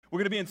We're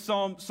going to be in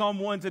Psalm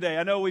 1 today.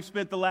 I know we've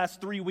spent the last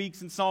 3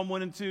 weeks in Psalm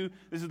 1 and 2.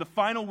 This is the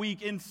final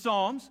week in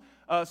Psalms.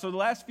 So the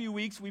last few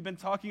weeks, we've been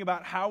talking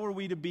about how are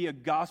we to be a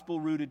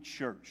gospel-rooted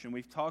church. And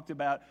we've talked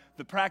about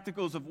the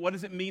practicals of what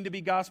does it mean to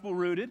be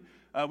gospel-rooted.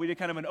 We did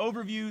kind of an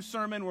overview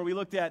sermon where we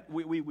looked at,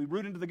 we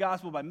root into the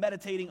gospel by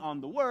meditating on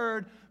the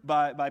word,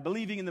 by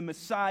believing in the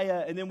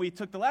Messiah. And then we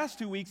took the last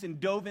 2 weeks and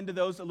dove into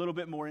those a little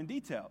bit more in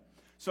detail.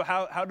 So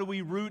how do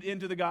we root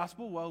into the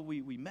gospel? Well,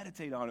 we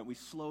meditate on it. We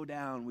slow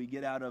down. We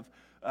get out of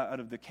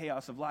the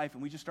chaos of life,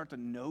 and we just start to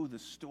know the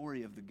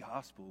story of the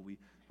gospel.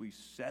 We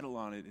settle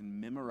on it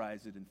and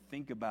memorize it and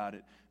think about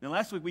it. And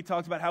last week we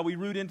talked about how we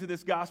root into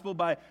this gospel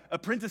by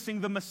apprenticing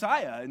the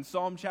Messiah in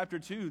Psalm chapter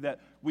 2, that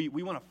we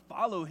want to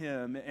follow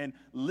him and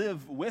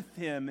live with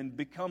him and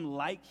become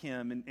like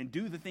him and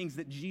do the things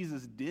that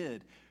Jesus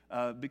did.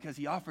 Because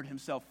he offered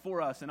himself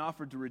for us and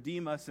offered to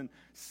redeem us and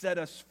set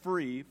us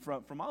free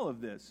from all of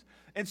this.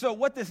 And so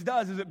what this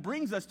does is it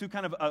brings us to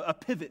kind of a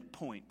pivot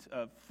point,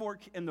 a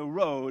fork in the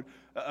road,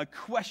 a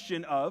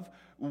question of,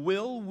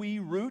 will we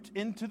root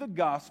into the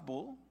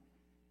gospel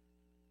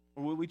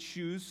or will we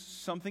choose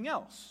something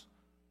else?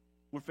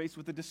 We're faced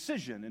with a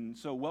decision, and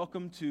so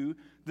welcome to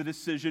the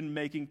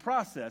decision-making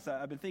process.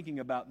 I've been thinking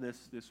about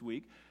this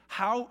week.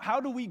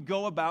 How do we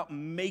go about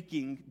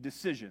making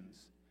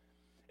decisions?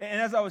 And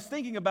as I was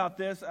thinking about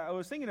this, I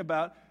was thinking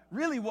about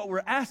really what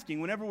we're asking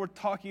whenever we're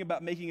talking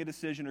about making a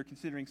decision or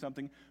considering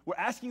something. We're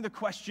asking the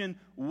question,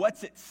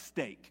 what's at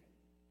stake?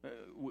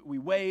 We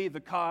weigh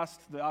the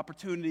cost, the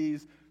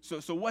opportunities.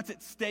 So what's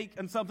at stake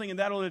in something, and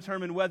that'll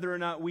determine whether or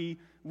not we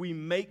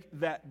make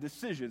that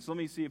decision. So let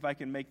me see if I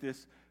can make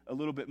this a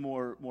little bit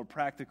more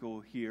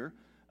practical here.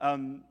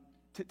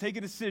 Take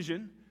a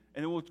decision,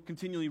 and then we'll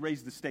continually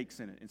raise the stakes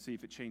in it and see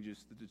if it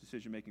changes the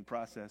decision-making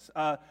process.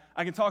 I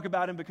can talk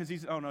about him because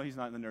he's not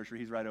in the nursery.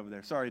 He's right over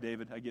there. Sorry,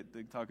 David. I get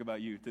to talk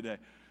about you today.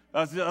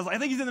 I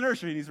think he's in the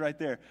nursery, and he's right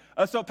there.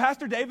 So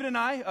Pastor David and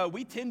I,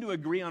 we tend to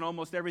agree on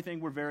almost everything.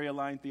 We're very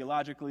aligned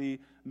theologically,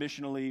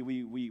 missionally.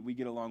 We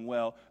get along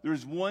well.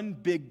 There's one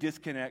big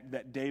disconnect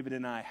that David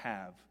and I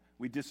have.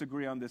 We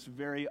disagree on this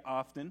very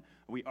often.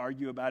 We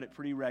argue about it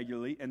pretty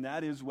regularly, and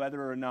that is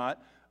whether or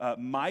not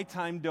My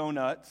Time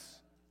donuts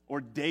or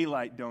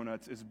daylight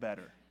donuts is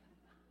better.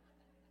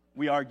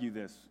 We argue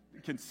this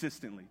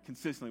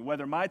consistently,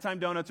 whether My Time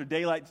donuts or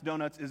daylight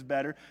donuts is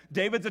better.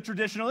 David's a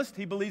traditionalist.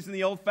 He believes in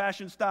the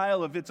old-fashioned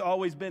style of it's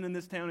always been in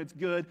this town, it's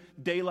good.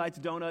 Daylight's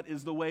donut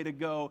is the way to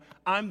go.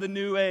 I'm the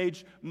new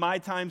age. My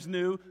Time's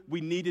new.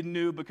 We needed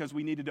new because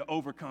we needed to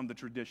overcome the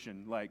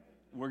tradition. Like,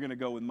 we're going to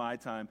go with My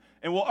Time.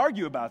 And we'll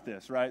argue about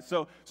this, right?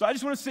 So I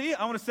just want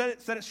to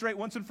set it straight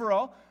once and for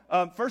all.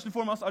 First and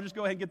foremost, I'll just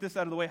go ahead and get this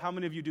out of the way. How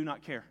many of you do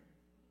not care?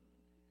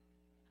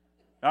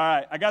 All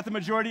right, I got the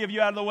majority of you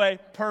out of the way.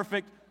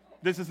 Perfect.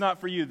 This is not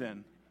for you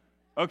then.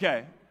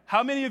 Okay,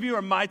 how many of you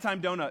are My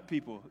Time donut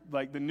people?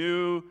 Like the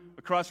new,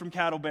 across from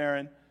Cattle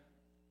Baron.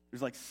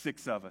 There's like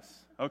 6 of us.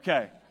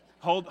 Okay,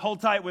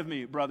 hold tight with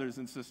me, brothers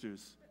and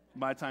sisters.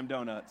 My Time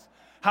donuts.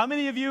 How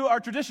many of you are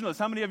traditionalists?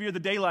 How many of you are the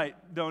daylight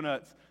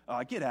donuts?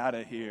 Oh, get out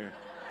of here.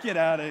 Get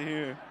out of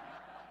here.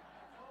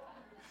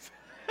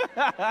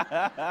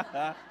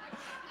 I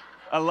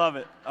love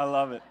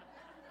it.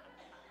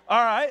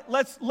 All right,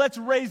 let's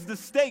raise the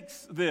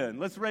stakes then.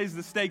 Let's raise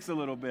the stakes a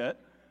little bit.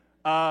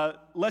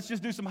 Let's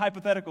just do some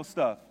hypothetical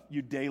stuff.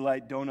 You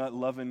daylight donut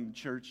loving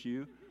church,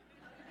 you.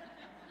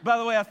 By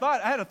the way, I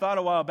had a thought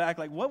a while back,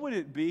 like what would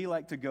it be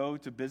like to go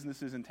to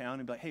businesses in town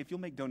and be like, hey, if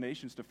you'll make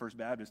donations to First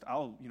Baptist,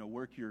 I'll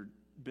work your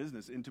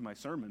business into my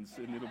sermons,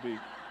 and it'll be.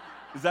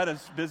 Is that a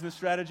business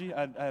strategy?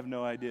 I have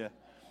no idea.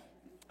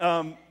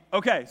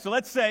 Okay, so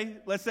let's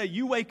say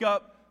you wake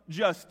up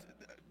just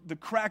the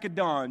crack of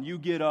dawn. You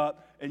get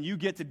up and you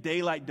get to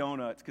Daylight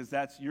Donuts because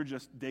you're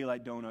just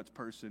Daylight Donuts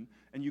person,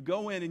 and you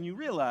go in and you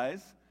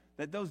realize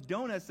that those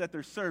donuts that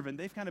they're serving,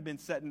 they've kind of been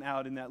setting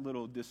out in that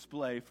little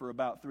display for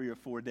about 3 or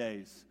 4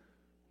 days.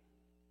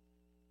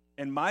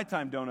 And My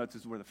Time donuts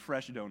is where the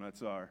fresh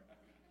donuts are.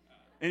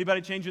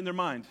 Anybody changing their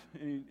mind?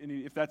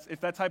 If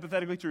that's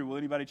hypothetically true, will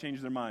anybody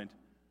change their mind?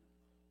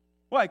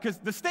 Why? Because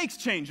the stakes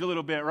change a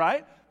little bit,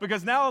 right?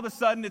 Because now all of a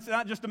sudden it's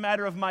not just a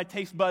matter of my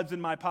taste buds in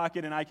my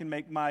pocket and I can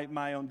make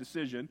my own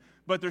decision,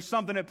 but there's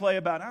something at play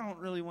about I don't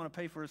really want to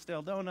pay for a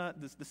stale donut.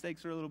 The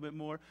stakes are a little bit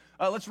more.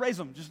 Let's raise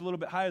them just a little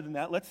bit higher than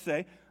that. Let's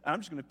say, I'm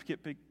just going to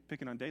keep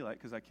picking on daylight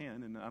because I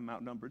can, and I'm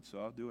outnumbered, so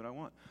I'll do what I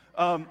want.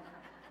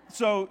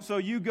 So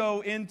you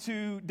go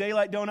into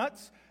Daylight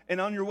Donuts,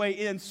 and on your way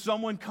in,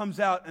 someone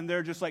comes out and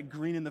they're just like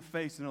green in the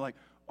face, and they're like,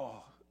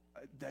 oh,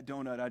 that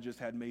donut I just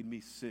had made me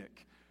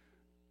sick.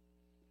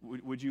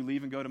 Would you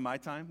leave and go to My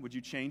Time? Would you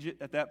change it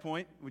at that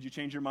point? Would you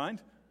change your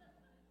mind?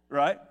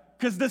 Right?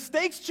 Because the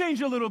stakes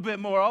change a little bit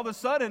more. All of a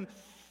sudden,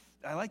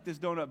 I like this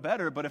donut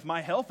better, but if my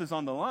health is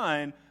on the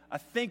line, I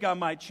think I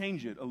might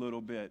change it a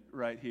little bit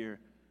right here.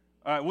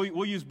 All right,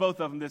 we'll use both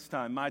of them this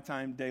time, My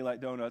Time,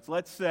 Daylight Donuts.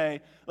 Let's say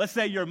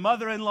your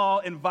mother-in-law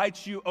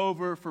invites you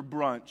over for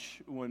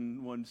brunch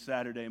one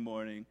Saturday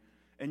morning,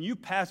 and you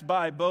pass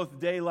by both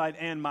Daylight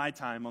and My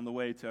Time on the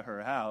way to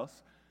her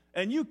house.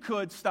 And you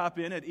could stop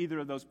in at either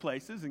of those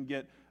places and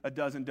get a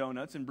dozen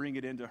donuts and bring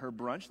it into her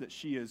brunch that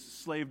she has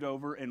slaved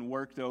over and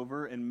worked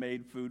over and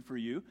made food for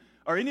you.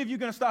 Are any of you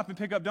going to stop and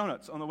pick up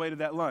donuts on the way to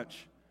that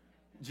lunch?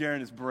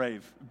 Jaron is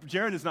brave.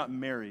 Jaron is not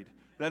married.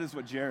 That is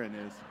what Jaron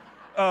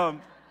is.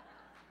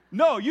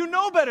 No, you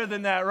know better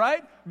than that,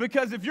 right?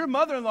 Because if your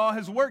mother-in-law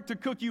has worked to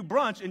cook you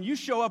brunch and you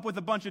show up with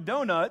a bunch of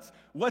donuts,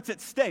 what's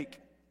at stake?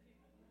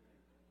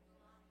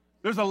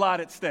 There's a lot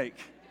at stake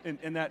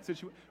in that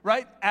situation,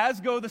 right? As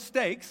go the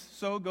stakes,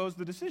 so goes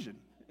the decision.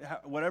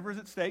 Whatever is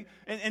at stake.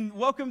 And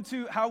welcome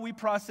to how we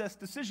process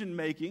decision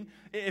making.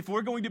 If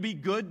we're going to be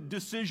good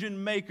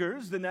decision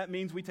makers, then that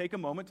means we take a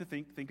moment to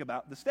think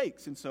about the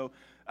stakes. And so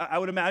I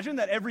would imagine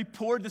that every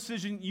poor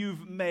decision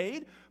you've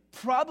made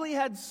probably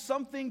had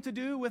something to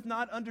do with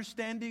not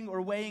understanding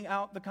or weighing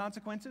out the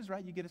consequences,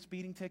 right? You get a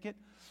speeding ticket.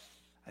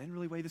 I didn't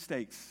really weigh the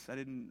stakes. I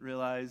didn't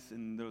realize,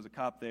 and there was a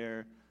cop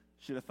there.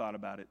 Should have thought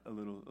about it a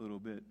little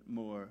bit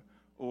more.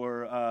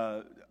 Or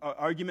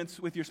arguments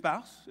with your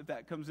spouse, if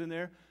that comes in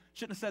there.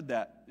 Shouldn't have said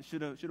that.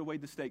 Should have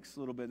weighed the stakes a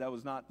little bit. That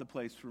was not the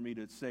place for me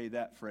to say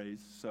that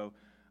phrase. So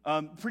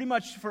pretty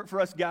much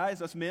for us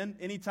guys, us men,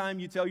 anytime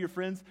you tell your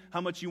friends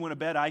how much you want to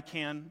bet I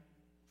can,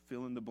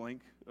 fill in the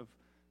blank of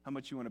how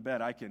much you want to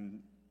bet I can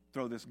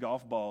throw this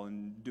golf ball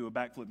and do a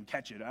backflip and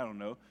catch it. I don't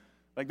know.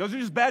 Like, those are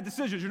just bad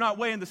decisions. You're not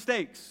weighing the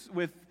stakes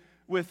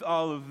with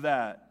all of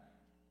that.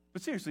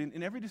 But seriously,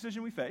 in every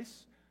decision we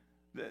face,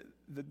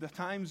 the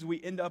times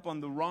we end up on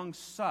the wrong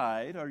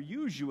side are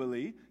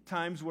usually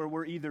times where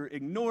we're either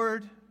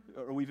ignored,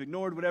 or we've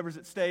ignored whatever's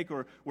at stake,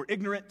 or we're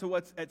ignorant to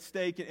what's at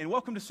stake. And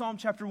welcome to Psalm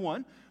chapter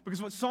 1,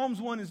 because what Psalms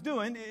 1 is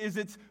doing is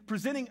it's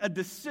presenting a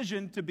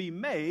decision to be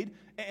made,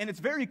 and it's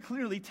very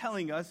clearly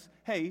telling us,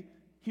 hey,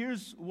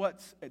 here's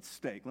what's at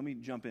stake. Let me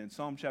jump in.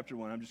 Psalm chapter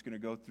 1, I'm just going to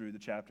go through the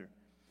chapter.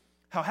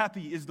 How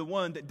happy is the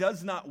one that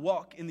does not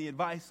walk in the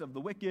advice of the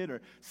wicked, or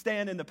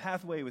stand in the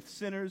pathway with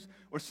sinners,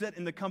 or sit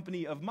in the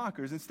company of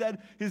mockers.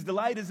 Instead, his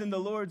delight is in the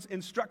Lord's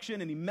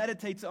instruction, and he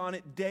meditates on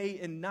it day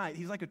and night.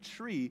 He's like a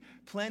tree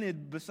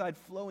planted beside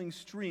flowing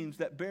streams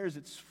that bears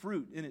its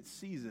fruit in its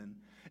season,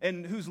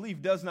 and whose leaf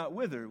does not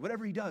wither.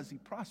 Whatever he does, he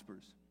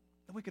prospers.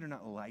 The wicked are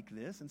not like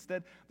this.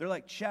 Instead, they're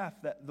like chaff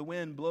that the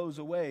wind blows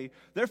away.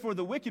 Therefore,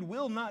 the wicked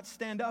will not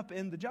stand up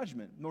in the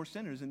judgment, nor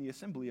sinners in the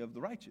assembly of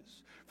the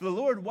righteous. For the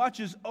Lord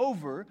watches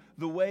over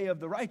the way of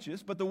the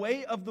righteous, but the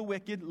way of the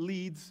wicked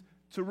leads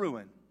to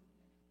ruin.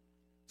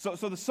 So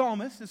the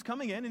psalmist is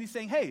coming in and he's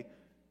saying, hey,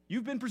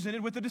 you've been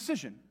presented with a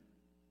decision.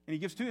 And he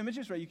gives two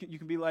images, right? You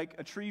can be like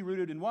a tree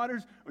rooted in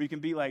waters, or you can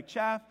be like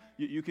chaff.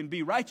 You can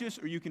be righteous,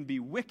 or you can be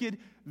wicked.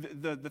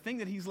 The thing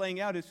that he's laying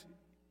out is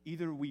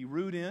either we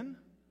root in,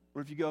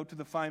 or if you go to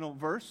the final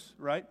verse,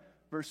 right?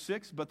 Verse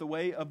 6, but the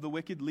way of the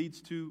wicked leads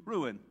to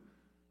ruin.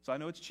 So I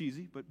know it's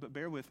cheesy, but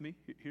bear with me.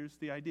 Here's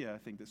the idea I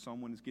think that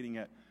Psalm 1 is getting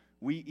at.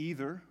 We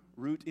either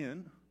root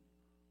in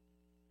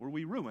or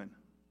we ruin,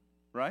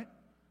 right?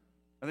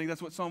 I think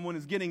that's what Psalm 1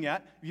 is getting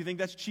at. If you think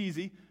that's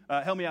cheesy,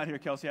 help me out here,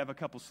 Kelsey. I have a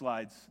couple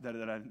slides that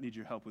I need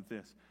your help with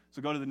this.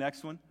 So go to the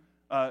next one.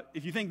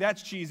 If you think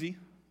that's cheesy,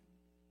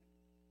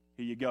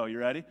 here you go. You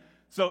ready?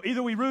 So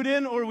either we root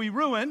in or we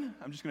ruin.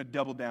 I'm just going to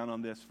double down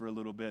on this for a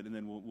little bit, and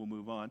then we'll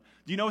move on.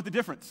 Do you know what the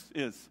difference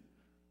is?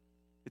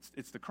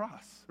 It's the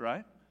cross,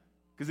 right?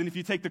 Because then if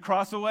you take the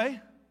cross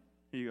away,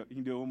 here you go. You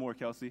can do it one more,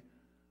 Kelsey.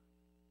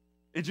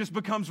 It just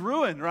becomes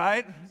ruin,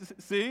 right?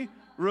 See?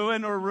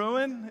 Ruin or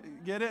ruin.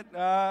 Get it?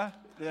 Yeah,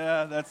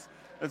 that's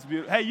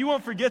beautiful. Hey, you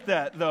won't forget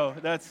that, though.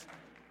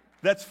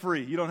 That's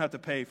free. You don't have to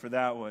pay for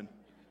that one.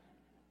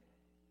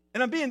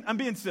 And I'm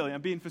being silly.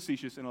 I'm being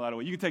facetious in a lot of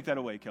ways. You can take that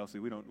away, Kelsey.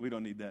 We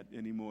don't need that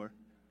anymore.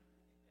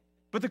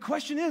 But the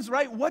question is,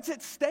 right, what's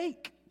at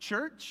stake,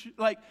 church?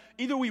 Like,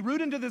 either we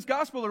root into this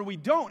gospel or we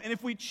don't. And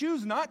if we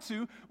choose not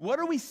to, what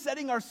are we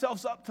setting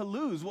ourselves up to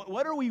lose?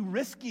 What are we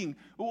risking?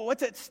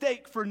 What's at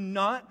stake for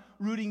not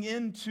rooting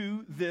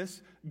into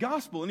this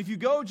gospel? And if you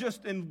go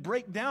just and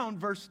break down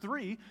verse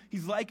 3,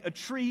 he's like a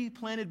tree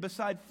planted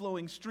beside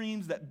flowing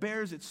streams that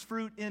bears its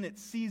fruit in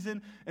its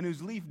season and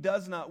whose leaf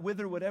does not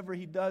wither. Whatever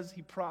he does,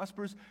 he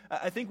prospers.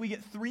 I think we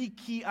get three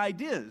key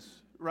ideas,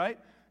 right?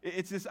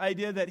 It's this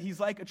idea that he's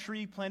like a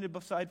tree planted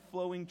beside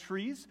flowing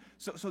trees.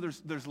 So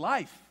there's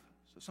life,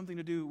 so something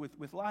to do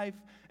with life.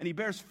 And he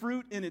bears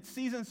fruit in its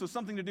season, so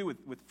something to do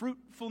with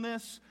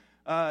fruitfulness.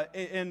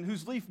 And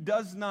whose leaf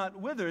does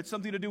not wither. It's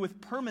something to do with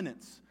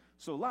permanence.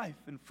 So life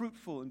and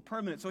fruitful and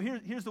permanent. So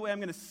here's the way I'm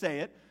going to say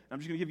it. I'm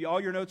just going to give you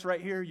all your notes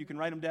right here. You can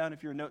write them down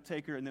if you're a note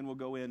taker, and then we'll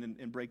go in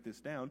and break this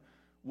down.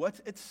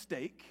 What's at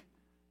stake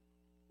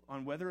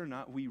on whether or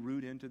not we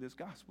root into this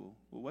gospel?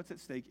 Well, what's at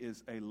stake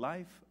is a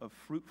life of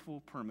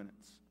fruitful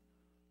permanence.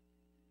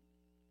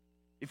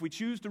 If we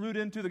choose to root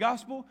into the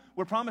gospel,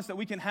 we're promised that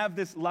we can have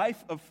this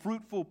life of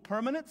fruitful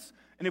permanence.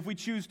 And if we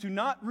choose to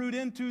not root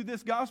into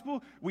this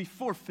gospel, we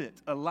forfeit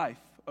a life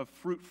of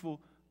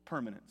fruitful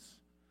permanence.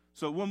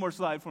 So one more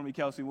slide for me,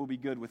 Kelsey. We'll be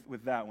good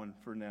with that one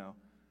for now.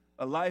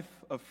 A life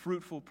of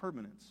fruitful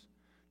permanence.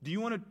 Do you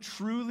want to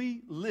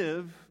truly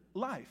live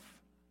life?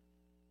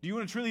 Do you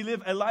want to truly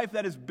live a life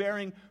that is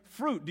bearing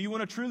fruit? Do you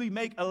want to truly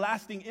make a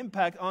lasting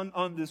impact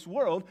on this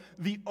world?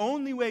 The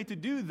only way to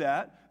do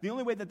that, the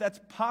only way that that's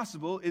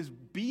possible is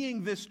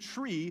being this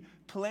tree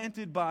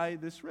planted by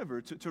this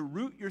river, to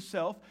root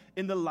yourself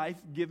in the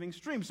life-giving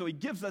stream. So he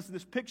gives us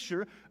this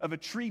picture of a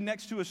tree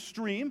next to a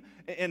stream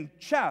and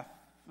chaff,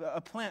 a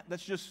plant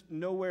that's just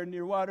nowhere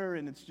near water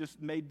and it's just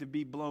made to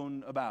be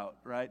blown about,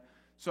 right?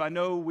 So I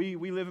know we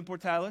live in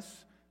Portales.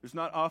 There's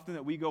not often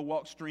that we go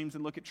walk streams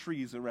and look at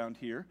trees around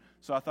here.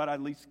 So I thought I'd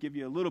at least give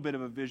you a little bit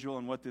of a visual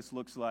on what this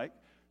looks like.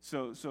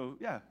 So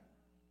yeah,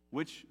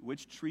 which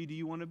tree do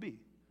you want to be?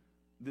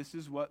 This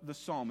is what the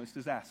psalmist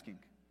is asking.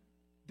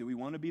 Do we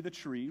want to be the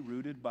tree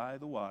rooted by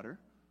the water,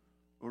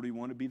 or do we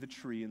want to be the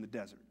tree in the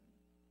desert?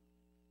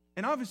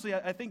 And obviously,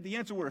 I think the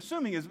answer we're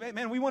assuming is,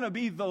 man, we want to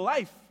be the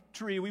life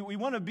tree. We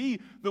want to be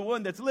the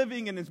one that's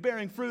living and is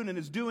bearing fruit and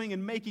is doing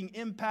and making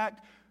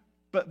impact.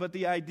 But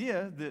the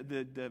idea,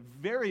 the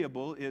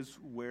variable is,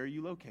 where are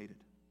you located?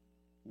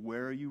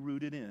 Where are you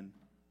rooted in?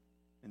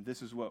 And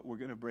this is what we're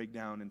going to break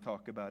down and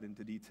talk about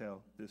into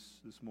detail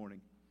this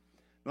morning.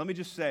 Let me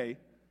just say,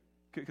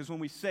 because when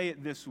we say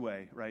it this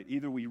way, right,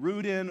 either we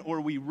root in or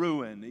we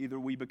ruin. Either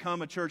we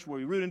become a church where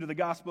we root into the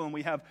gospel and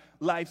we have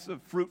lives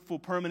of fruitful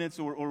permanence,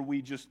 or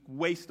we just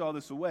waste all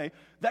this away.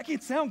 That can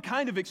sound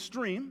kind of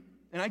extreme.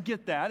 And I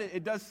get that.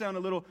 It does sound a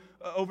little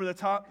over the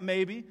top,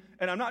 maybe.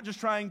 And I'm not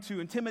just trying to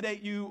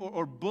intimidate you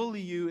or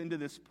bully you into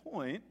this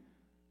point.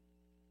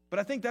 But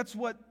I think that's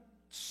what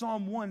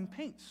Psalm 1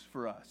 paints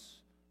for us.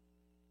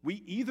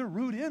 We either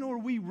root in or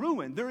we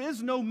ruin. There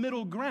is no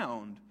middle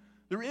ground.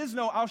 There is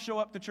no, I'll show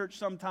up to church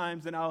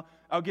sometimes and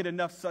I'll get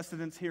enough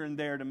sustenance here and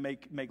there to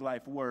make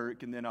life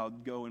work, and then I'll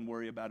go and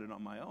worry about it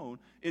on my own.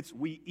 It's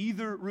we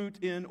either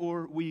root in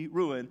or we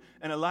ruin.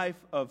 And a life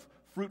of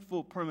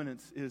fruitful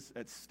permanence is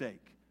at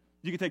stake.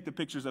 You can take the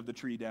pictures of the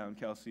tree down,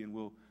 Kelsey, and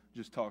we'll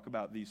just talk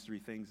about these three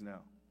things now.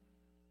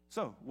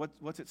 So,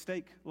 what's at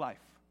stake? Life.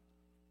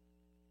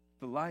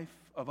 The life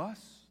of us,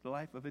 the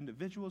life of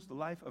individuals, the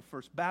life of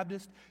First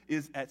Baptist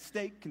is at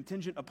stake,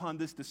 contingent upon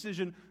this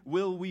decision.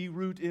 Will we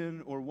root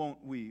in or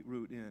won't we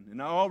root in? And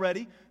I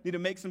already need to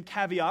make some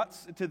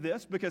caveats to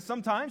this, because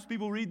sometimes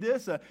people read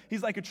this,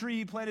 he's like a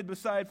tree planted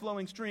beside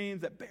flowing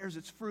streams that bears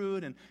its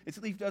fruit, and its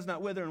leaf does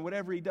not wither, and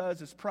whatever he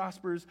does is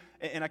prospers.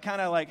 And I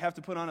kind of like have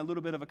to put on a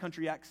little bit of a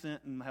country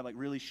accent and have like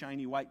really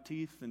shiny white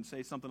teeth and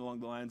say something along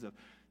the lines of,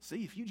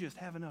 see, if you just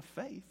have enough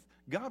faith,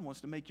 God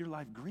wants to make your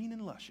life green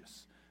and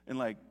luscious. And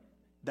like,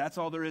 that's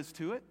all there is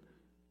to it.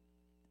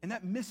 And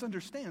that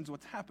misunderstands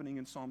what's happening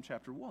in Psalm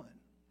chapter 1.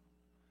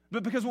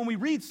 But because when we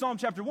read Psalm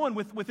chapter 1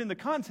 within the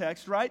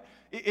context, right,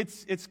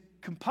 it's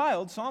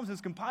compiled, Psalms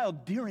is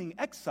compiled during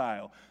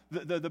exile.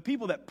 The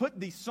people that put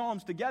these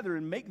Psalms together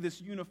and make this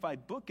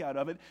unified book out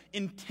of it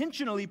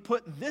intentionally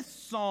put this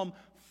Psalm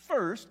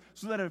first,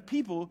 so that a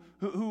people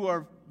who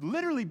are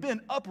literally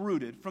been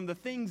uprooted from the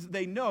things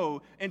they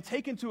know and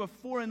taken to a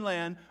foreign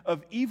land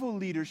of evil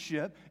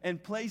leadership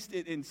and placed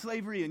in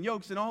slavery and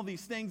yokes and all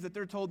these things that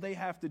they're told they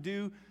have to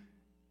do.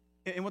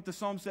 And what the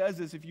psalm says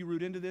is, if you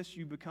root into this,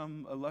 you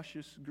become a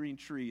luscious green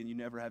tree and you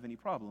never have any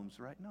problems,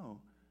 right? No.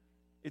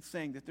 It's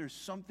saying that there's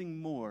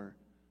something more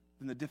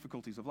than the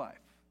difficulties of life.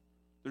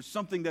 There's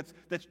something that's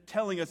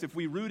telling us, if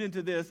we root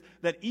into this,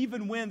 that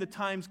even when the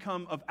times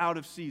come of out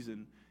of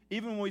season,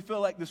 even when we feel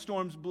like the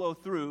storms blow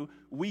through,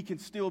 we can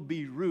still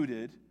be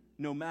rooted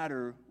no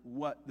matter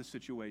what the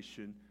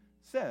situation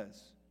says.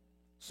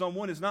 Psalm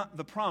 1 is not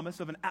the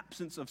promise of an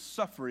absence of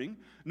suffering,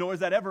 nor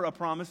is that ever a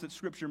promise that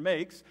Scripture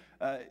makes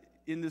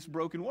in this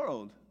broken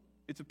world.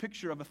 It's a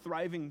picture of a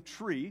thriving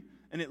tree,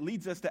 and it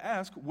leads us to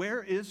ask,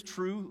 where is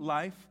true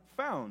life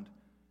found?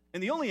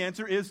 And the only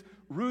answer is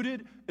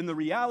rooted in the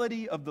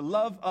reality of the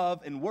love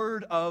of and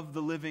word of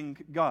the living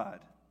God,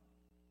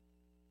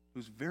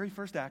 whose very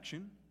first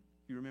action,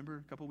 you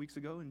remember a couple weeks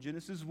ago in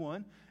Genesis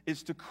 1,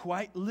 is to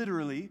quite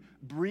literally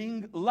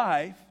bring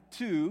life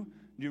to, do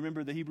you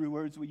remember the Hebrew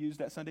words we used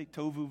that Sunday?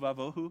 Tovu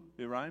vavohu,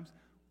 it rhymes.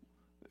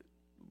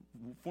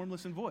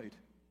 Formless and void,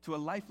 to a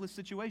lifeless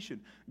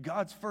situation.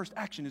 God's first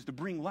action is to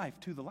bring life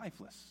to the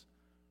lifeless.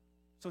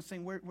 So it's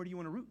saying, where do you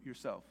want to root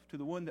yourself? To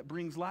the one that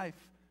brings life,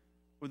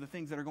 or the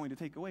things that are going to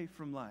take away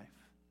from life?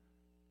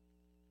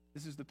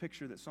 This is the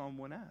picture that Psalm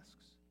 1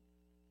 asks.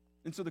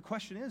 And so the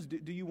question is,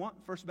 do you want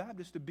First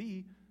Baptist to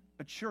be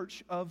a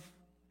church of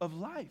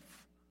life?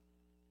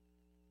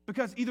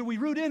 Because either we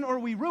root in or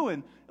we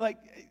ruin. Like,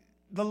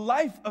 the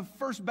life of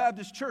First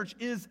Baptist Church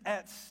is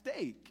at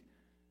stake.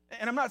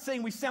 And I'm not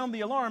saying we sound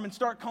the alarm and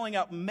start calling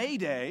out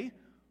Mayday,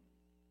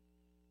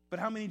 but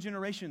how many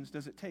generations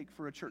does it take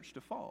for a church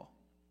to fall?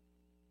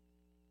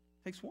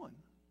 It takes one.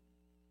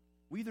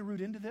 We either root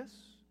into this,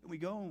 and we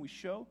go and we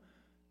show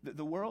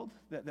the world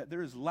that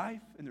there is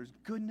life and there's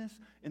goodness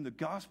in the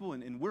gospel,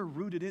 and we're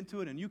rooted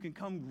into it, and you can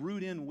come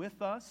root in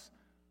with us,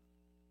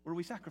 or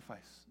we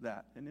sacrifice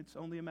that. And it's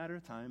only a matter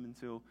of time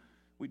until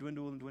we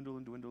dwindle and dwindle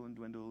and dwindle and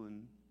dwindle,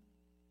 and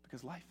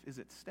because life is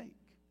at stake.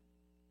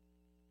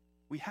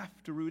 We have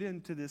to root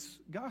into this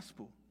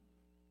gospel.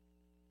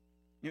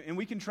 And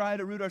we can try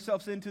to root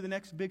ourselves into the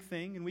next big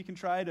thing, and we can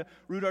try to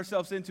root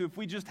ourselves into if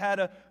we just had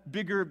a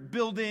bigger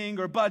building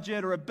or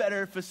budget or a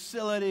better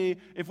facility,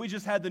 if we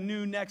just had the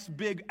new next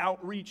big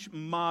outreach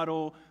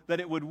model, that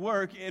it would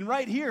work. And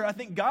right here, I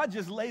think God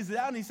just lays it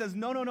out and he says,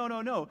 no, no, no,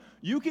 no, no.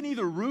 You can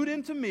either root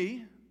into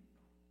me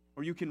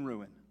or you can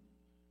ruin.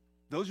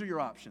 Those are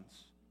your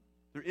options.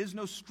 There is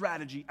no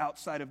strategy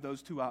outside of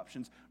those two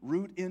options.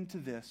 Root into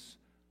this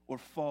or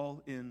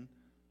fall into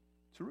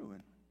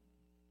ruin.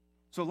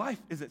 So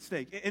life is at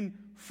stake, and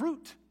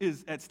fruit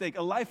is at stake,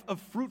 a life of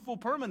fruitful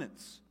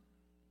permanence.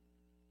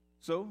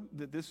 So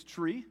that this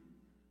tree,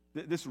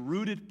 this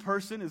rooted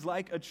person is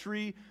like a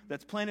tree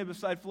that's planted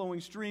beside flowing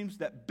streams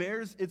that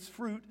bears its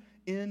fruit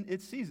in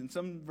its season.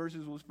 Some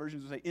versions will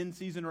say in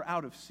season or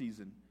out of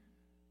season.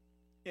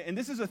 And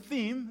this is a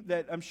theme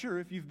that I'm sure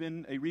if you've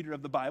been a reader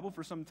of the Bible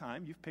for some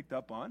time, you've picked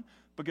up on,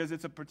 because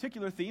it's a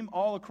particular theme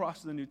all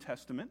across the New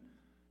Testament.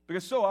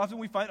 Because so often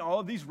we find all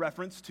of these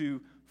reference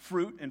to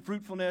fruit and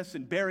fruitfulness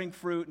and bearing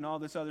fruit and all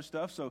this other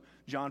stuff. So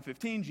John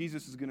 15,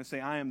 Jesus is going to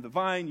say, I am the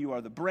vine, you are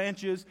the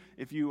branches.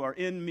 If you are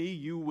in me,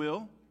 you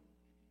will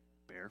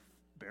bear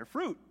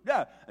fruit.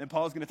 Yeah, and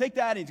Paul's going to take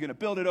that and he's going to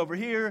build it over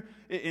here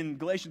in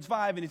Galatians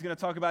 5, and he's going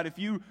to talk about if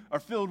you are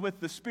filled with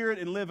the Spirit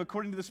and live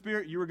according to the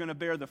Spirit, you are going to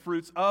bear the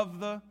fruits of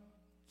the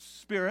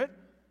Spirit.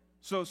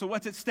 So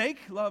what's at stake?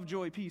 Love,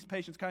 joy, peace,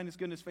 patience, kindness,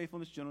 goodness,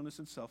 faithfulness, gentleness,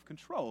 and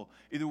self-control.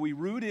 Either we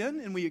root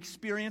in and we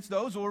experience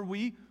those, or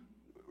we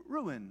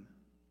ruin.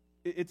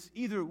 It's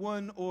either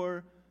one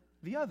or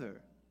the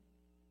other.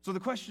 So the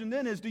question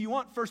then is, do you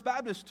want First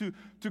Baptist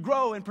to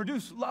grow and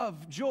produce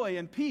love, joy,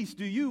 and peace?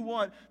 Do you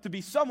want to be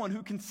someone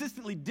who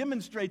consistently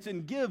demonstrates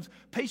and gives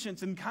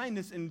patience and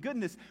kindness and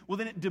goodness? Well,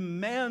 then it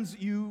demands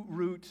you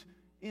root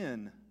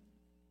in.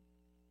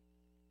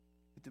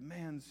 It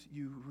demands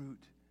you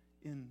root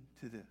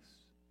into this.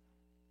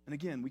 And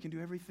again, we can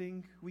do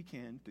everything we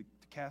can to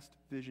cast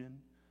vision.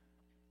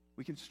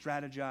 We can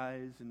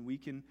strategize, and we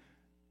can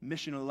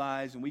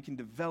missionalize, and we can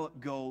develop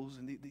goals,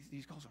 and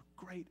these goals are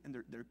great, and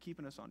they're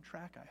keeping us on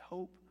track, I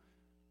hope.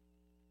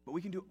 But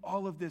we can do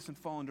all of this and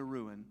fall into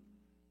ruin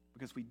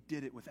because we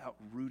did it without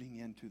rooting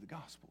into the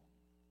gospel.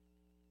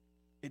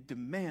 It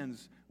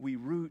demands we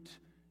root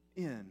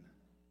in.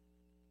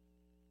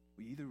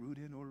 We either root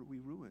in or we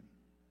ruin.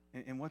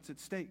 And what's at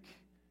stake?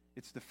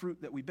 It's the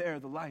fruit that we bear,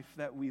 the life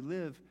that we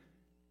live,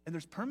 and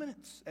there's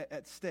permanence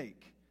at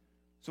stake.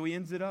 So he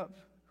ends it up,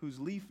 whose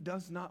leaf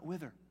does not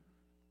wither.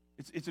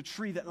 It's a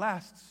tree that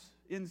lasts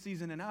in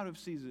season and out of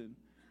season.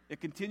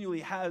 It continually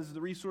has the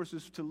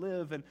resources to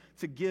live and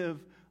to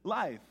give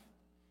life.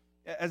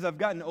 As I've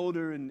gotten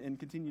older and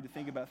continue to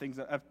think about things,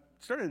 I've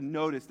started to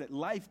notice that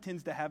life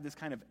tends to have this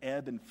kind of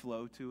ebb and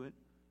flow to it.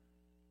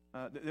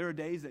 There are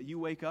days that you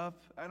wake up,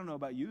 I don't know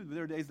about you, but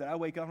there are days that I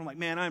wake up and I'm like,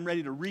 man, I'm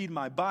ready to read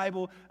my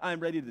Bible. I'm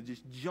ready to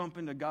just jump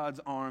into God's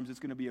arms. It's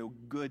going to be a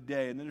good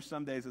day. And then there's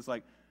some days it's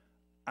like,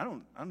 I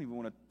don't even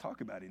want to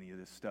talk about any of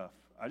this stuff.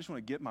 I just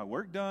want to get my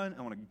work done.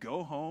 I want to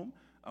go home.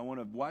 I want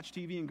to watch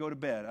TV and go to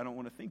bed. I don't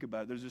want to think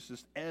about it. There's just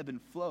this ebb and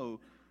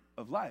flow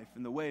of life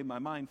and the way my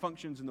mind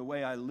functions and the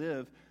way I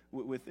live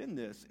within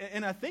this.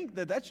 And I think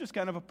that that's just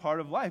kind of a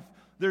part of life.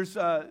 There's,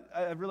 I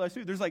realized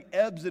too, there's like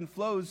ebbs and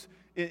flows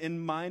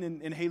in mine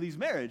and Haley's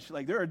marriage.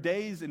 Like there are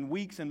days and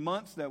weeks and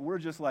months that we're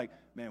just like,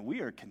 man, we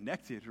are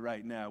connected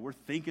right now. We're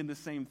thinking the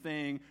same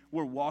thing.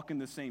 We're walking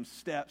the same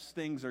steps.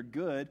 Things are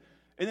good.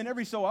 And then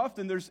every so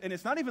often and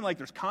it's not even like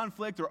there's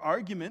conflict or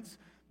arguments,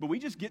 but we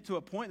just get to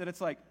a point that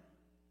it's like,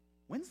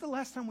 when's the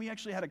last time we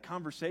actually had a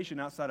conversation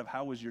outside of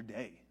how was your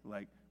day?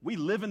 Like we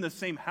live in the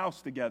same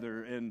house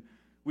together and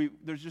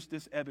there's just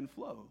this ebb and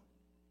flow.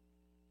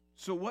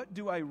 So what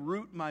do I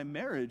root my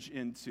marriage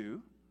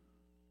into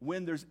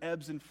when there's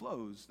ebbs and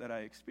flows that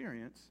I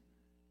experience?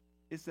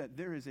 It's that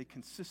there is a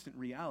consistent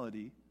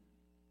reality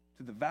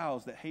to the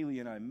vows that Haley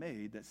and I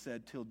made that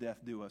said, till death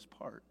do us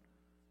part.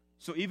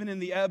 So even in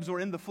the ebbs or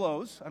in the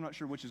flows, I'm not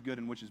sure which is good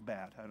and which is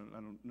bad. I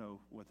don't know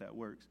what that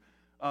works.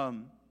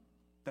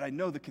 That I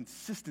know the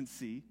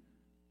consistency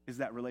is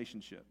that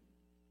relationship.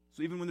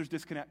 So even when there's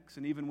disconnects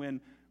and even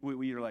when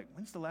we are like,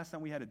 when's the last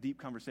time we had a deep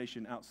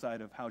conversation outside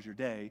of how's your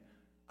day?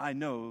 I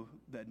know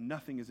that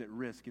nothing is at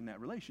risk in that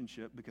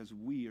relationship because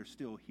we are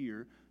still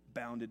here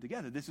bounded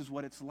together. This is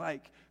what it's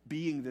like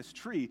being this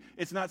tree.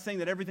 It's not saying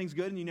that everything's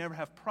good and you never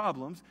have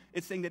problems.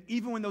 It's saying that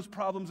even when those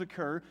problems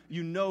occur,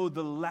 you know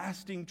the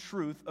lasting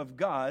truth of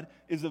God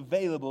is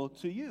available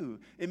to you.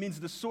 It means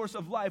the source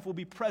of life will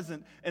be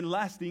present and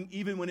lasting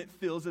even when it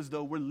feels as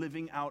though we're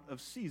living out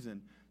of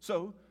season.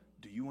 So,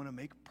 do you want to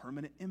make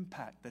permanent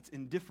impact that's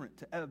indifferent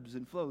to ebbs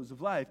and flows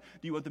of life?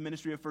 Do you want the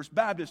ministry of First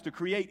Baptist to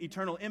create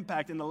eternal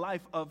impact in the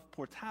life of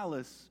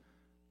Portales?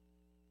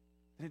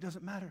 And it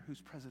doesn't matter who's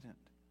president.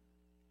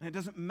 And it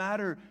doesn't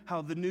matter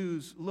how the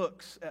news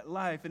looks at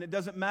life. And it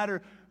doesn't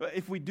matter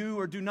if we do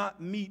or do not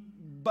meet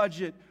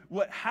budget.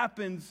 What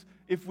happens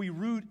if we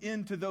root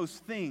into those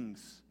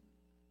things?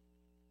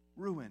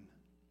 Ruin.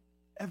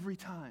 Every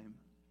time.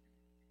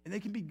 And they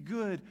can be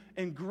good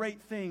and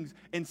great things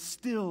and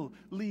still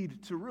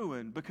lead to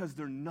ruin because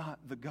they're not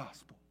the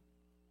gospel.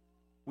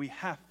 We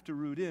have to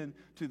root in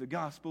to the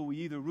gospel. We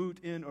either root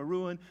in or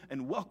ruin.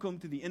 And welcome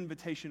to the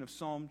invitation of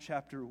Psalm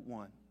chapter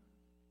 1.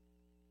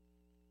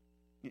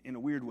 In a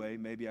weird way,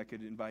 maybe I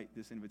could invite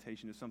this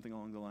invitation to something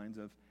along the lines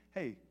of,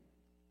 hey,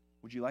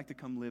 would you like to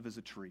come live as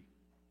a tree?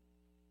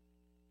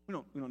 We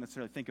don't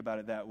necessarily think about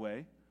it that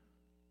way,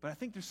 but I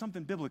think there's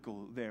something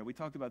biblical there. We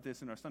talked about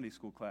this in our Sunday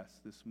school class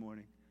this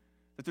morning,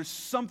 that there's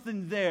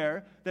something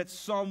there that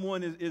Psalm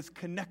 1 is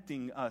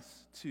connecting us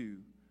to.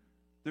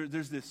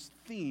 There's this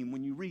theme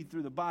when you read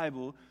through the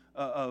Bible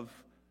of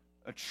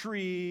a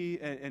tree,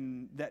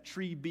 and that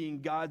tree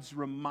being God's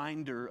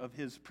reminder of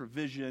his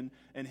provision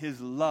and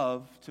his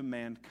love to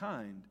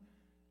mankind.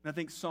 And I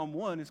think Psalm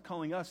 1 is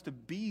calling us to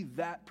be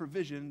that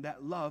provision,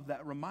 that love,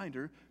 that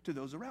reminder to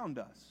those around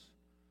us.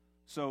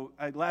 So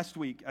last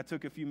week, I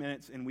took a few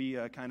minutes and we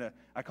I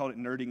called it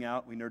nerding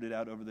out. We nerded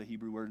out over the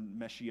Hebrew word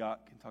Meshiach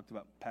and talked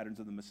about patterns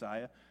of the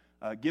Messiah.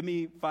 Give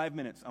me 5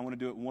 minutes. I want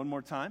to do it one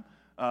more time.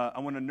 I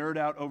want to nerd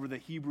out over the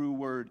Hebrew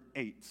word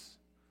eitz.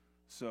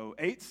 So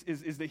eitz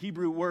is the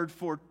Hebrew word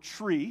for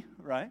tree,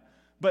 right?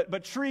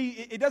 But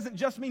tree, it doesn't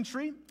just mean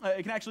tree.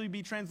 It can actually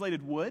be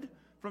translated wood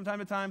from time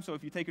to time. So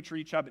if you take a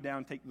tree, chop it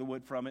down, take the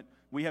wood from it.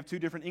 We have 2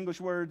 different English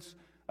words,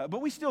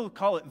 but we still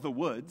call it the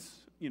woods,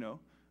 you know.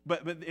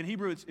 But in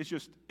Hebrew, it's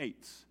just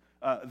eitz.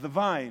 The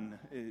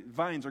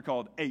vines are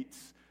called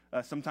eitz.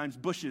 Sometimes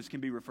bushes can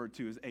be referred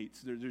to as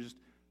eitz. They're just,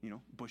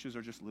 bushes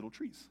are just little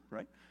trees,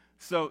 right?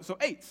 So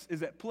eitz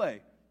is at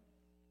play.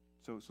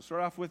 So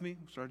start off with me.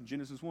 We'll start in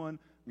Genesis 1.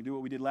 We do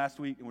what we did last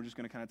week, and we're just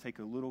going to kind of take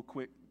a little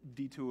quick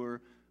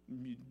detour,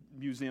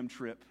 museum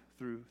trip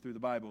through the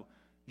Bible.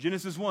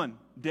 Genesis 1,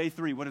 day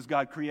 3, what does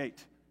God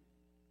create?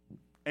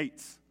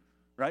 Eitz,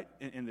 right?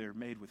 And they're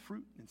made with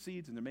fruit and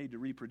seeds, and they're made to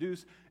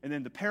reproduce. And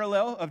then the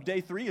parallel of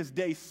day 3 is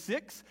day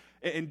 6.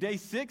 And day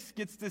 6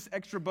 gets this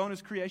extra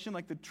bonus creation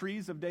like the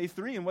trees of day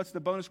 3. And what's the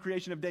bonus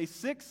creation of day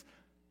 6?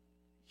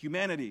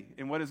 Humanity.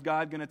 And what is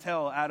God going to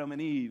tell Adam and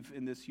Eve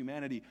in this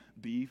humanity?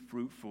 Be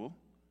fruitful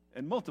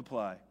and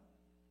multiply.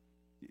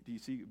 Do you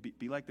see?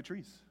 Be like the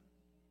trees.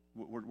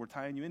 We're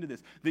tying you into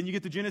this. Then you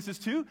get to Genesis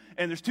 2,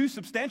 and there's 2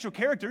 substantial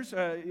characters.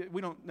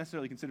 We don't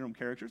necessarily consider them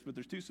characters, but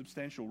there's 2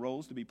 substantial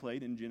roles to be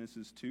played in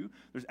Genesis 2.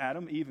 There's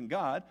Adam, Eve, and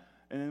God.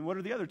 And then what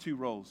are the other 2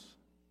 roles?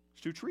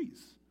 There's 2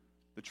 trees.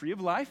 The tree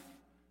of life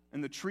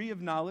and the tree of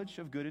knowledge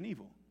of good and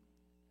evil.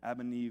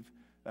 Adam and Eve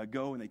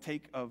go and they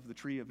take of the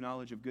tree of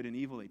knowledge of good and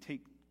evil. They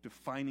take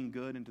defining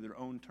good into their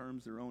own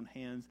terms, their own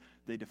hands.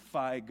 They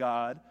defy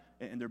God,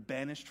 and they're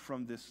banished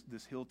from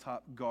this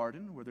hilltop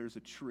garden where there's a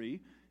tree,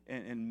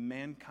 and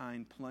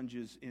mankind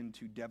plunges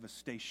into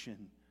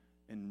devastation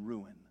and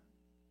ruin,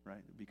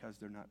 right? Because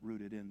they're not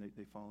rooted in,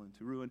 they fall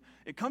into ruin.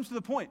 It comes to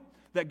the point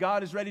that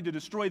God is ready to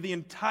destroy the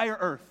entire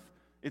earth.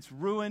 It's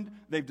ruined.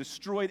 They've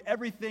destroyed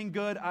everything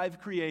good I've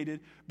created.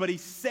 But he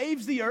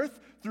saves the earth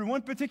through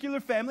one particular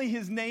family.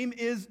 His name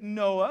is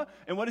Noah.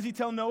 And what does he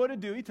tell Noah to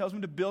do? He tells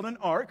him to build an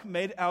ark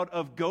made out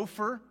of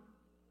gopher.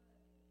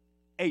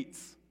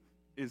 Eitz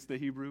is the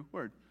Hebrew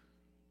word.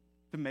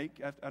 To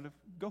make out of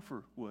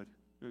gopher wood.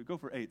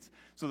 Gopher eitz.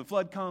 So the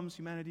flood comes.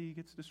 Humanity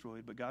gets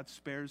destroyed. But God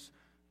spares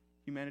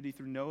humanity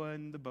through Noah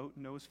and the boat,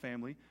 Noah's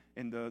family.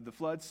 And the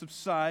floods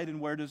subside.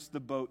 And where does the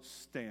boat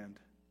stand?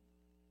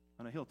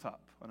 On a hilltop,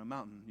 on a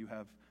mountain. You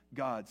have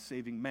God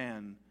saving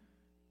man,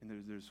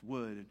 and there's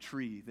wood, a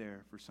tree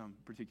there for some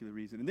particular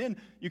reason. And then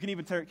you can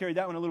even carry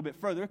that one a little bit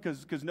further,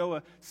 because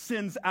Noah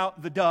sends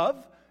out the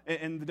dove,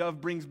 and the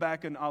dove brings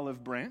back an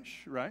olive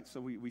branch, right?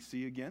 So we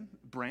see again,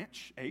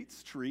 branch,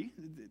 eitz, tree,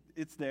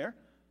 it's there,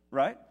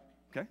 right?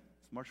 Okay,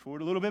 let's march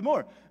forward a little bit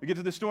more. We get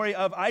to the story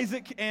of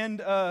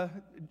of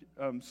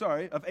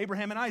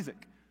Abraham and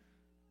Isaac.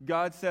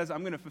 God says,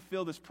 I'm going to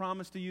fulfill this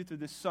promise to you through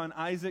this son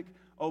Isaac.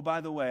 Oh,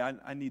 by the way,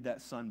 I need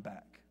that son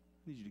back.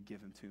 I need you to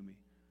give him to me.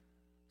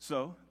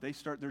 So they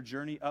start their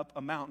journey up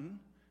a mountain.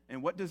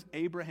 And what does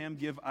Abraham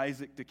give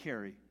Isaac to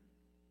carry?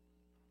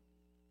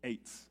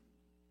 Eitz.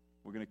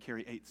 We're going to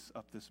carry eitz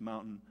up this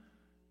mountain.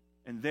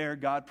 And there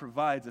God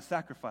provides a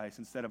sacrifice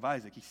instead of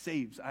Isaac. He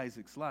saves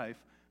Isaac's life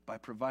by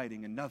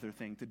providing another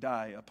thing to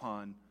die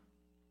upon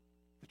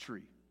the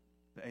tree,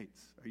 the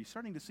eitz. Are you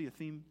starting to see a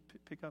theme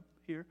pick up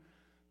here?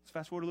 Let's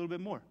fast forward a little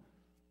bit more.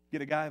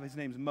 Get a guy, his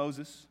name's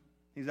Moses.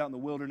 He's out in the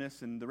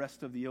wilderness, and the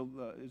rest of the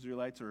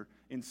Israelites are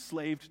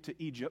enslaved to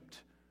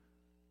Egypt.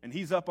 And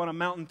he's up on a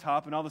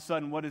mountaintop, and all of a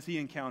sudden, what does he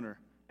encounter?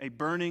 A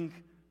burning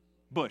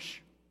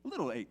bush. A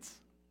little eitz.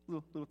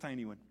 Little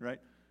tiny one, right?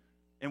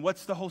 And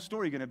what's the whole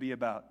story going to be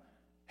about?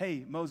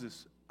 Hey,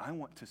 Moses, I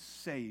want to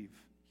save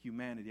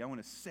humanity. I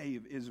want to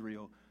save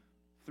Israel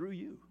through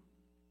you.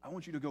 I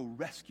want you to go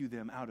rescue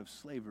them out of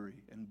slavery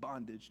and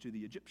bondage to the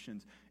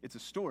Egyptians. It's a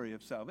story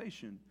of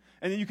salvation.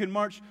 And then you can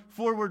march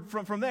forward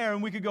from there,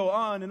 and we could go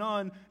on and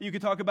on. You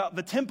could talk about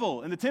the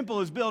temple, and the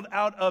temple is built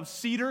out of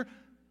cedar,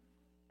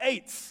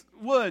 eitz,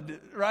 wood,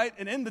 right?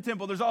 And in the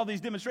temple, there's all these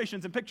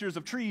demonstrations and pictures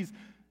of trees,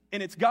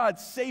 and it's God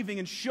saving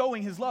and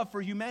showing his love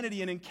for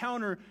humanity, an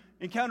encounter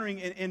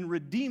encountering and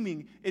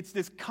redeeming, it's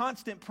this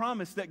constant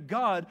promise that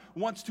God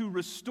wants to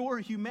restore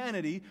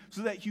humanity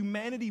so that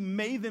humanity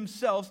may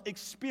themselves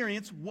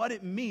experience what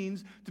it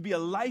means to be a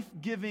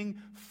life-giving,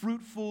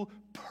 fruitful,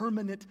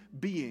 permanent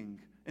being,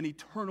 an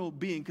eternal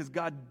being, because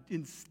God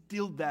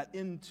instilled that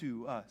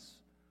into us.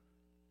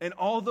 And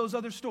all those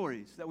other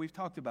stories that we've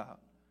talked about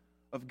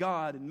of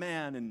God and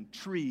man and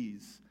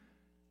trees,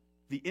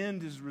 the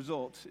end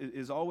result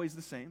is always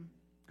the same.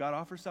 God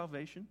offers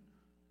salvation.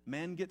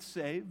 Man gets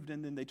saved,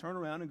 and then they turn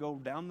around and go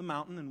down the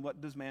mountain, and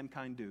what does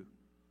mankind do?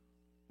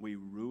 We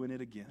ruin it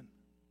again.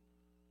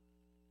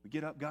 We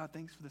get up, God,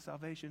 thanks for the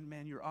salvation.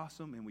 Man, you're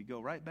awesome. And we go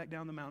right back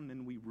down the mountain,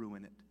 and we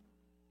ruin it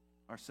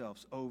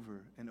ourselves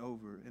over and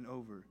over and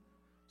over.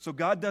 So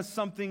God does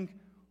something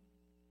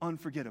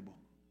unforgettable.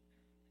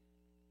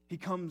 He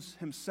comes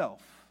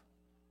himself,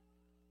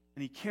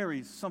 and he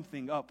carries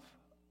something up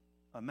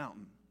a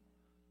mountain.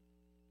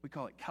 We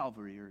call it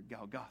Calvary or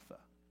Golgotha.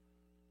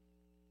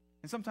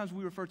 And sometimes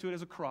we refer to it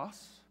as a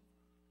cross,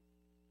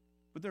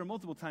 but there are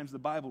multiple times the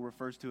Bible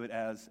refers to it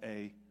as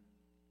a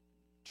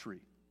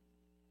tree.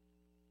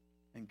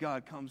 And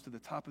God comes to the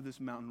top of this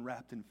mountain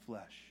wrapped in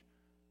flesh.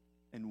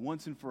 And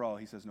once and for all,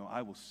 he says, no,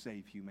 I will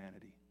save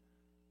humanity.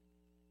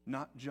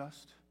 Not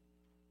just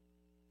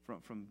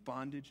from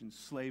bondage and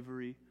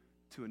slavery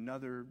to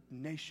another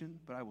nation,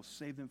 but I will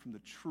save them from the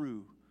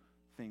true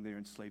thing they're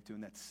enslaved to,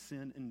 and that's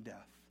sin and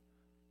death.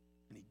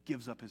 And he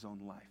gives up his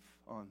own life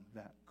on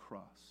that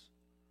cross.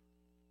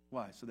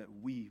 Why? So that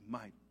we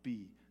might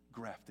be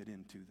grafted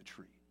into the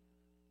tree.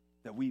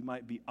 That we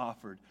might be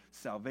offered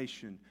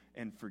salvation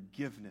and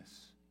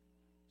forgiveness.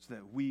 So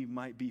that we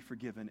might be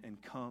forgiven and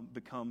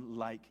become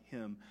like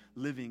him,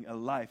 living a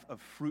life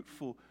of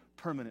fruitful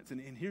permanence. And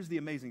here's the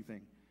amazing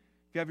thing.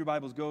 If you have your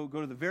Bibles, go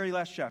to the very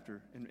last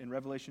chapter in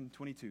Revelation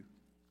 22.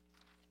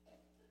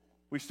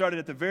 We started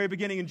at the very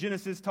beginning in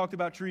Genesis, talked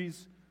about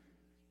trees.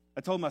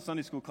 I told my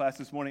Sunday school class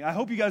this morning, I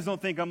hope you guys don't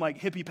think I'm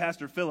like hippie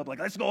Pastor Phillip, like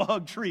let's go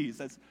hug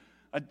trees.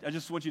 I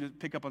just want you to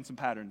pick up on some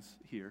patterns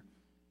here.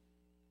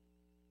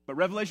 But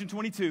Revelation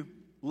 22,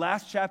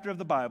 last chapter of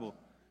the Bible,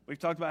 we've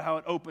talked about how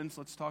it opens.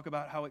 Let's talk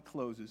about how it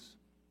closes.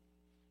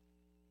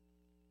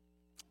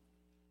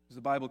 As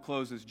the Bible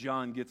closes,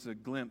 John gets a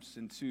glimpse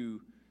into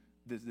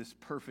this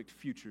perfect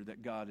future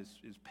that God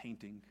is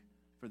painting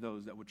for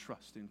those that would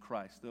trust in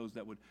Christ, those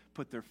that would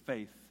put their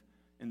faith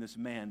in this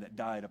man that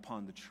died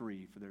upon the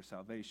tree for their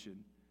salvation.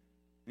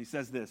 And he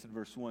says this in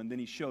verse 1,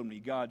 then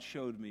God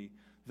showed me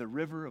the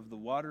river of the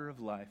water of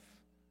life,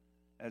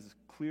 as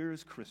clear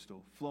as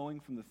crystal,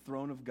 flowing from the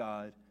throne of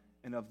God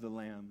and of the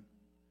Lamb.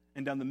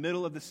 And down the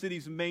middle of the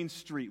city's main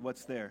street,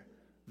 what's there?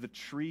 The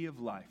tree of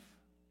life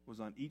was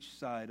on each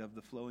side of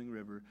the flowing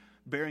river,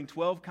 bearing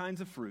 12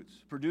 kinds of fruits,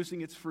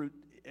 producing its fruit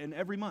in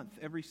every month,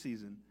 every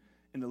season.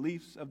 And the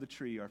leaves of the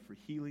tree are for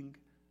healing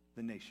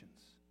the nations.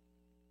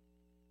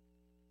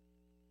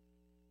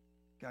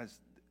 Guys,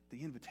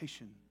 the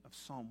invitation of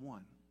Psalm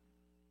 1,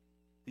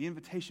 the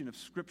invitation of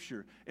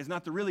Scripture is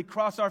not to really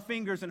cross our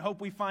fingers and hope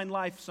we find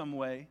life some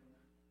way.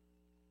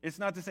 It's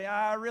not to say,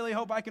 I really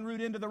hope I can root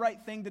into the right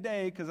thing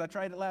today because I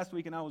tried it last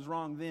week and I was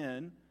wrong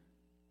then.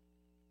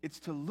 It's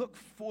to look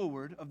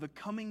forward of the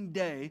coming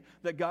day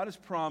that God has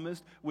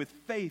promised with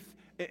faith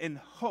and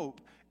hope,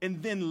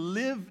 and then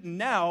live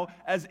now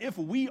as if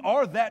we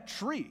are that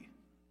tree.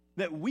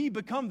 That we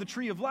become the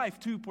tree of life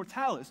to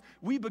Portales.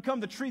 We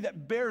become the tree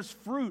that bears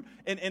fruit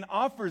and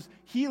offers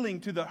healing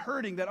to the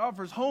hurting, that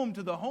offers home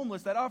to the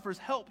homeless, that offers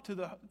help to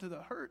the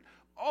hurt.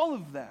 All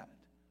of that.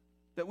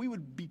 That we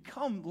would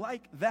become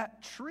like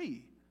that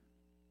tree.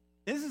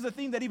 And this is a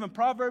theme that even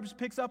Proverbs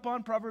picks up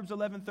on. Proverbs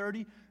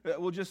 11:30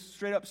 will just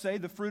straight up say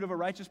the fruit of a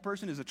righteous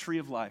person is a tree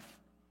of life.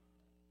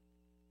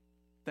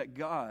 That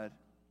God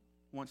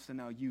wants to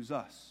now use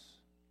us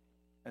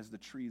as the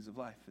trees of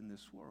life in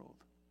this world.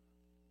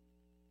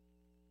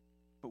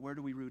 But where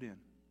do we root in?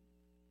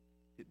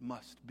 It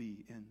must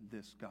be in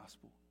this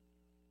gospel.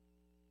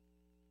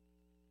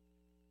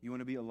 You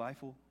want to be a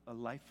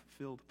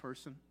life-filled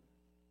person?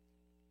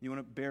 You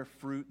want to bear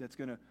fruit that's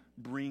going to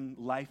bring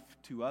life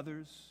to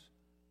others?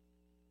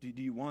 Do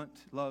you want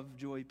love,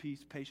 joy,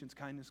 peace, patience,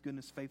 kindness,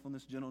 goodness,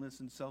 faithfulness,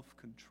 gentleness, and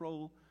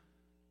self-control?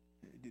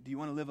 Do you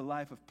want to live a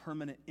life of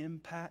permanent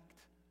impact?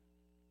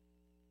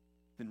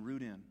 Then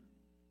root in.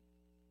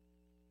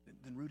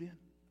 Then root in.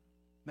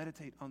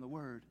 Meditate on the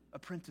Word.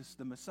 Apprentice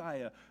the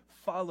Messiah.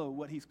 Follow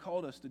what He's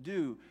called us to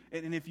do.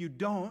 And if you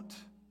don't,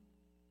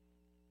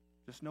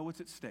 just know what's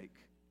at stake.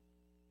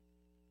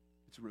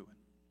 It's ruin.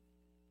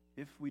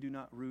 If we do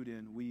not root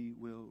in, we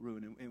will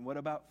ruin. And what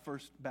about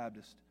First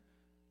Baptist?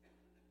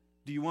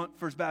 Do you want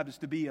First Baptist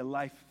to be a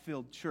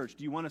life-filled church?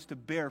 Do you want us to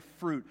bear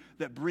fruit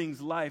that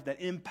brings life, that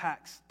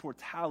impacts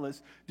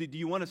Portales? Do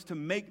you want us to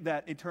make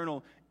that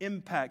eternal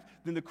impact?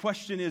 Then the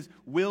question is,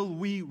 will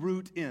we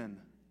root in?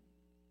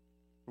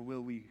 Or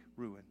will we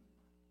ruin?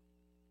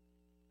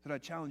 So I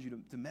challenge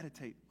you to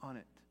meditate on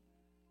it.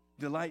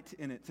 Delight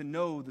in it, to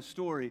know the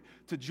story,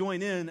 to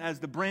join in as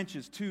the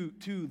branches to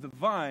the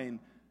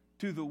vine,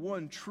 to the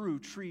one true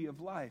tree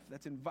of life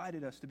that's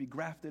invited us to be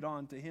grafted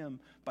on to him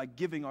by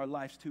giving our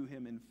lives to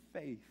him in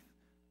faith,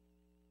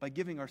 by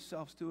giving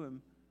ourselves to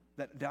him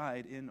that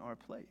died in our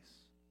place.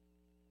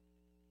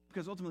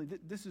 Because ultimately,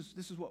 this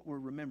is what we're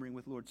remembering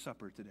with Lord's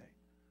Supper today.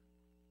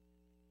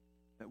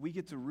 That we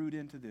get to root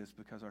into this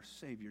because our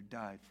Savior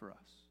died for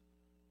us.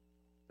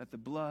 That the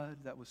blood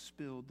that was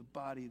spilled, the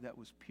body that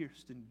was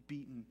pierced and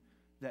beaten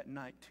that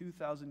night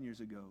 2,000 years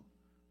ago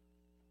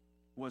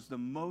was the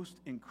most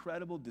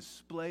incredible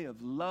display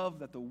of love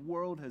that the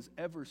world has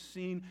ever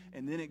seen,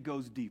 and then it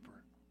goes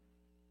deeper.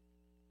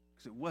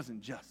 Because it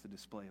wasn't just a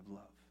display of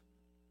love.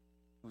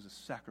 It was a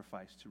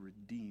sacrifice to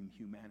redeem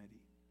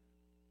humanity.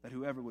 That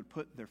whoever would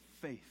put their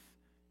faith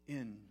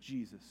in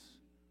Jesus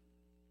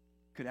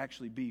could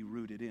actually be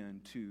rooted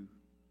into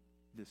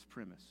this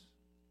premise.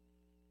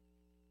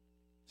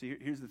 See,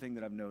 here's the thing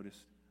that I've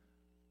noticed.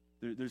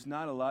 There's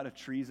not a lot of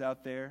trees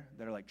out there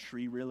that are like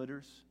tree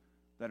realtors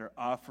that are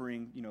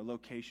offering,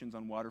 locations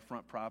on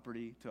waterfront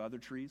property to other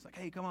trees. Like,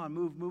 hey, come on,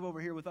 move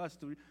over here with us.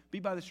 To be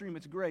by the stream,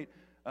 it's great.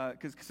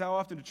 Because how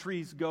often do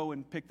trees go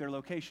and pick their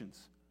locations?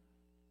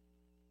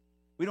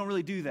 We don't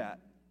really do that.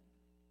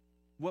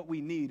 What we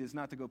need is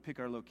not to go pick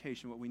our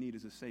location. What we need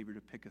is a Savior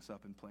to pick us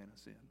up and plant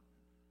us in.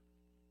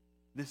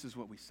 This is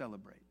what we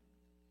celebrate.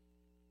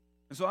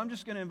 And so I'm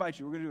just going to invite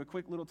you. We're going to do a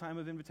quick little time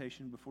of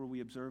invitation before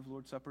we observe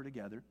Lord's Supper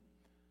together.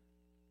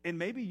 And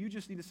maybe you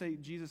just need to say,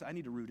 Jesus, I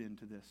need to root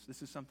into this.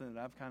 This is something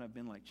that I've kind of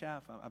been like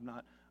chaff.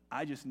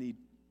 I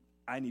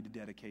need to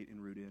dedicate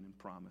and root in and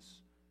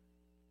promise.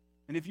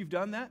 And if you've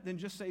done that, then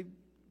just say,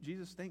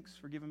 Jesus, thanks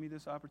for giving me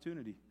this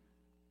opportunity,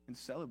 and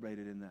celebrate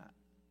it in that.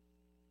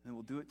 And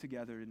we'll do it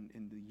together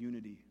in the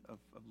unity of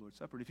Lord's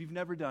Supper. And if you've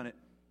never done it,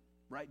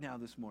 right now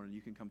this morning,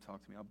 you can come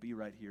talk to me. I'll be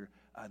right here.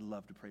 I'd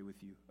love to pray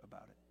with you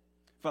about it.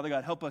 Father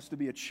God, help us to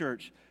be a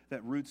church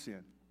that roots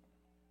in.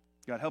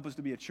 God, help us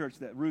to be a church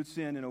that roots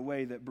in a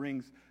way that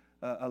brings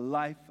a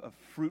life of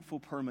fruitful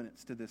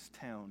permanence to this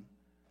town,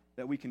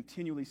 that we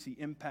continually see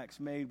impacts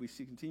made,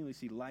 continually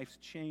see lives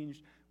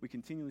changed, we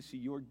continually see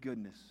your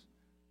goodness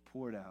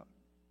poured out.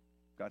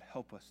 God,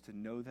 help us to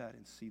know that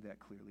and see that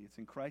clearly. It's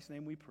in Christ's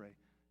name we pray.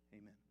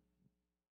 Amen.